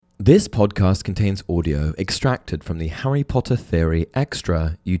This podcast contains audio extracted from the Harry Potter Theory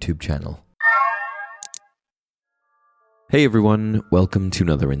Extra YouTube channel. Hey everyone, welcome to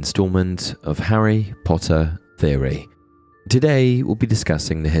another installment of Harry Potter Theory. Today we'll be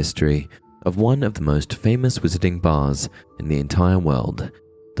discussing the history of one of the most famous wizarding bars in the entire world,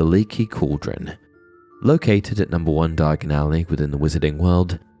 the Leaky Cauldron. Located at number 1 Diagon Alley within the wizarding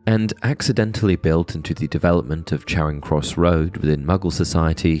world, and accidentally built into the development of Charing Cross Road within Muggle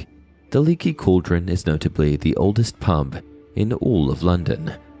society, the Leaky Cauldron is notably the oldest pub in all of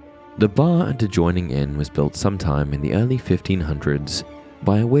London. The bar and adjoining inn was built sometime in the early 1500s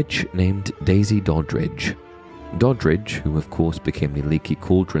by a witch named Daisy Doddridge. Doddridge, who of course became the Leaky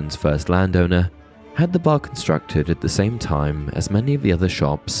Cauldron's first landowner, had the bar constructed at the same time as many of the other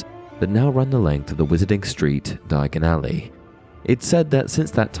shops that now run the length of the wizarding street Diagon Alley. It's said that since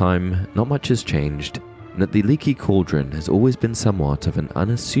that time, not much has changed, and that the Leaky Cauldron has always been somewhat of an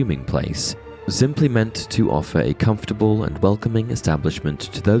unassuming place, simply meant to offer a comfortable and welcoming establishment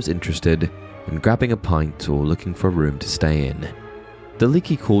to those interested in grabbing a pint or looking for a room to stay in. The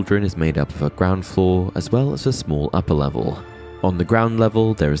Leaky Cauldron is made up of a ground floor as well as a small upper level. On the ground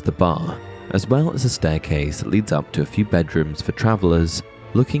level there is the bar, as well as a staircase that leads up to a few bedrooms for travellers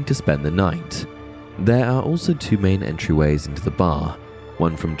looking to spend the night. There are also 2 main entryways into the bar,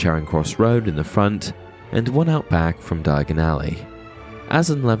 one from Charing Cross Road in the front, and one out back from Diagon Alley. As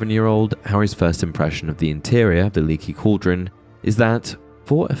an 11-year-old, Harry's first impression of the interior of the Leaky Cauldron is that,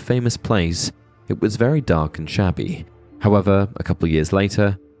 for a famous place, it was very dark and shabby. However, a couple of years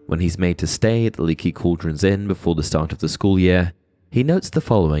later, when he's made to stay at the Leaky Cauldron's Inn before the start of the school year, he notes the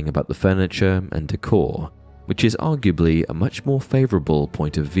following about the furniture and decor, which is arguably a much more favourable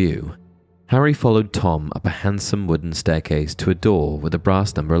point of view. Harry followed Tom up a handsome wooden staircase to a door with a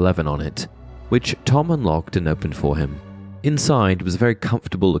brass number 11 on it, which Tom unlocked and opened for him. Inside was a very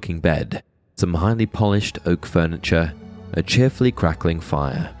comfortable looking bed, some highly polished oak furniture, a cheerfully crackling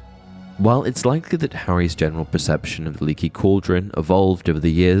fire. While it's likely that Harry's general perception of the Leaky Cauldron evolved over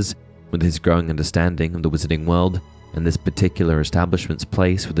the years with his growing understanding of the wizarding world and this particular establishment's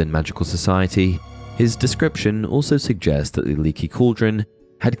place within magical society, his description also suggests that the Leaky Cauldron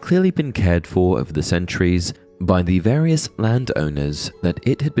had clearly been cared for over the centuries by the various landowners that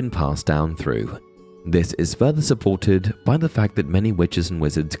it had been passed down through. This is further supported by the fact that many witches and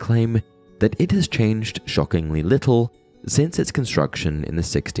wizards claim that it has changed shockingly little since its construction in the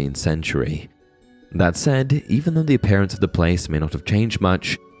 16th century. That said, even though the appearance of the place may not have changed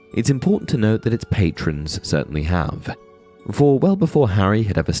much, it's important to note that its patrons certainly have. For well before Harry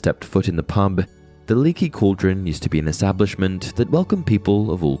had ever stepped foot in the pub, the Leaky Cauldron used to be an establishment that welcomed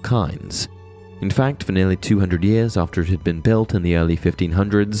people of all kinds. In fact, for nearly 200 years after it had been built in the early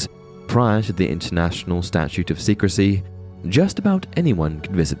 1500s, prior to the International Statute of Secrecy, just about anyone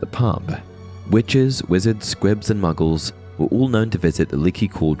could visit the pub. Witches, wizards, squibs and muggles were all known to visit the Leaky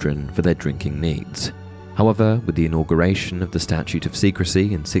Cauldron for their drinking needs. However, with the inauguration of the Statute of Secrecy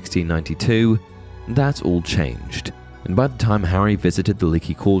in 1692, that all changed, and by the time Harry visited the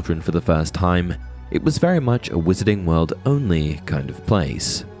Leaky Cauldron for the first time, it was very much a wizarding world only kind of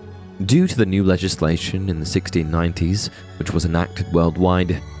place. Due to the new legislation in the 1690s, which was enacted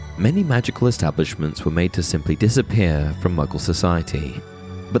worldwide, many magical establishments were made to simply disappear from Muggle society.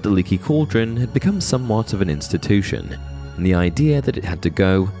 But the Leaky Cauldron had become somewhat of an institution, and the idea that it had to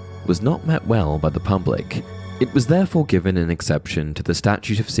go was not met well by the public. It was therefore given an exception to the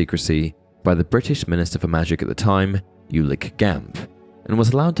Statute of Secrecy by the British Minister for Magic at the time, Leaky, and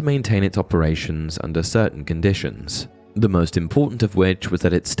was allowed to maintain its operations under certain conditions. The most important of which was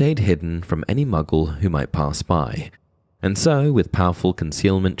that it stayed hidden from any Muggle who might pass by. And so, with powerful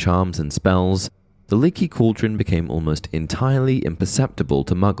concealment charms and spells, the Leaky Cauldron became almost entirely imperceptible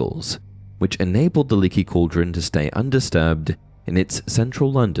to Muggles, which enabled the Leaky Cauldron to stay undisturbed in its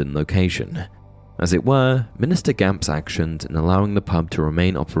central London location. As it were, Minister Gamp's actions in allowing the pub to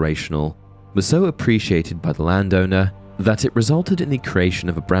remain operational was so appreciated by the landowner that it resulted in the creation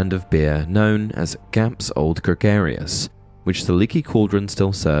of a brand of beer known as Gamp's Old Gregarious, which the Leaky Cauldron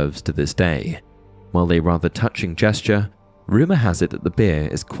still serves to this day. While a rather touching gesture, rumour has it that the beer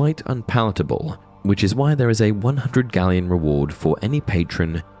is quite unpalatable, which is why there is a 100 galleon reward for any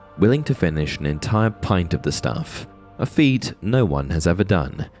patron willing to finish an entire pint of the stuff, a feat no one has ever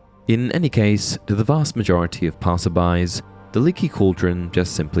done. In any case, to the vast majority of passerbys, the Leaky Cauldron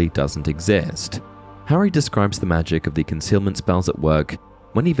just simply doesn't exist. Harry describes the magic of the concealment spells at work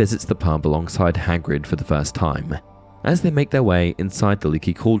when he visits the pub alongside Hagrid for the first time, as they make their way inside the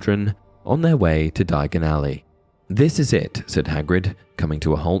Leaky Cauldron on their way to Diagon Alley. "This is it," said Hagrid, coming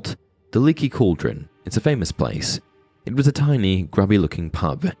to a halt. "The Leaky Cauldron. It's a famous place. It was a tiny, grubby-looking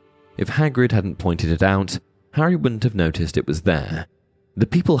pub. If Hagrid hadn't pointed it out, Harry wouldn't have noticed it was there. The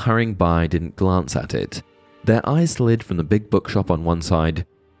people hurrying by didn't glance at it. Their eyes slid from the big bookshop on one side to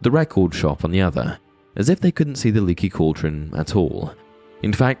the record shop on the other, as if they couldn't see the Leaky Cauldron at all.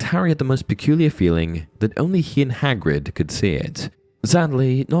 In fact, Harry had the most peculiar feeling that only he and Hagrid could see it.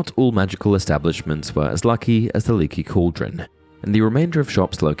 Sadly, not all magical establishments were as lucky as the Leaky Cauldron, and the remainder of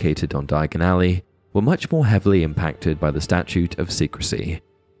shops located on Diagon Alley were much more heavily impacted by the Statute of Secrecy.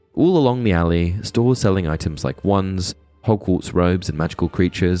 All along the alley, stores selling items like wands, Hogwarts robes, and magical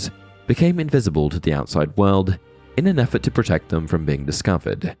creatures became invisible to the outside world in an effort to protect them from being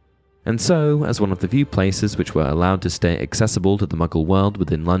discovered. And so, as one of the few places which were allowed to stay accessible to the Muggle world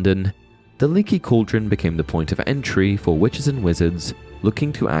within London, the Leaky Cauldron became the point of entry for witches and wizards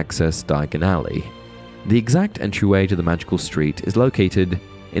looking to access Diagon Alley. The exact entryway to the magical street is located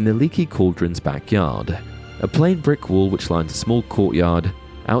in the Leaky Cauldron's backyard, a plain brick wall which lines a small courtyard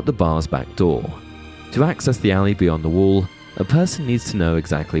out the bar's back door. To access the alley beyond the wall, a person needs to know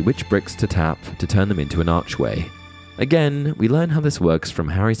exactly which bricks to tap to turn them into an archway. Again, we learn how this works from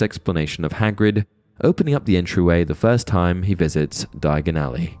Harry's explanation of Hagrid opening up the entryway the first time he visits Diagon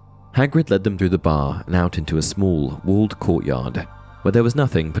Alley. Hagrid led them through the bar and out into a small, walled courtyard, where there was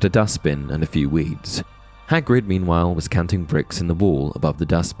nothing but a dustbin and a few weeds. Hagrid, meanwhile, was counting bricks in the wall above the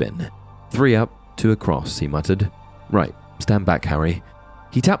dustbin. 3 up, 2 across, he muttered. Right, stand back, Harry.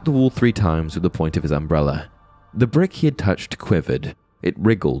 He tapped the wall 3 times with the point of his umbrella. The brick he had touched quivered. It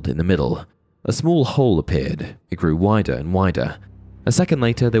wriggled in the middle. A small hole appeared. It grew wider and wider. A second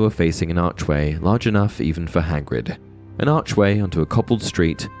later, they were facing an archway large enough even for Hagrid. An archway onto a cobbled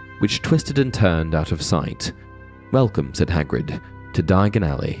street which twisted and turned out of sight. "Welcome," said Hagrid, "to Diagon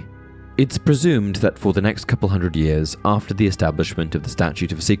Alley." It's presumed that for the next couple hundred years after the establishment of the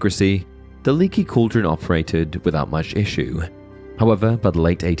Statute of Secrecy, the Leaky Cauldron operated without much issue. However, by the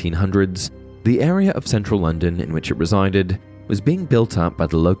late 1800s, the area of central London in which it resided was being built up by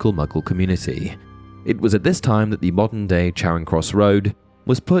the local Muggle community. It was at this time that the modern-day Charing Cross Road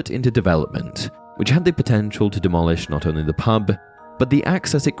was put into development, which had the potential to demolish not only the pub, but the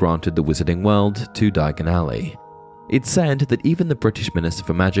access it granted the wizarding world to Diagon Alley. It's said that even the British Minister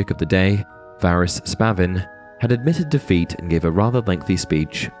for Magic of the day, Varys Spavin, had admitted defeat and gave a rather lengthy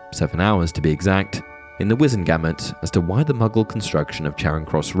speech, 7 hours to be exact, in the Wizengamot as to why the Muggle construction of Charing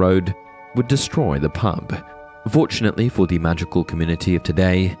Cross Road would destroy the pub. Fortunately for the magical community of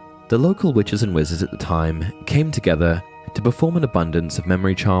today, the local witches and wizards at the time came together to perform an abundance of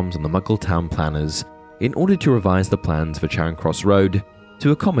memory charms on the Muggle town planners in order to revise the plans for Charing Cross Road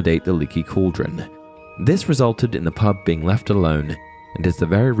to accommodate the Leaky Cauldron. This resulted in the pub being left alone, and is the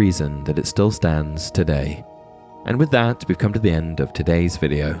very reason that it still stands today. And with that, we've come to the end of today's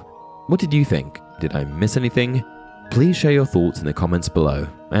video. What did you think? Did I miss anything? Please share your thoughts in the comments below,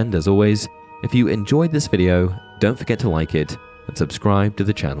 and as always, if you enjoyed this video, don't forget to like it and subscribe to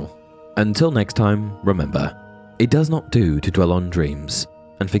the channel. Until next time, remember, it does not do to dwell on dreams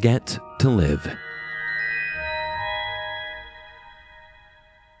and forget to live.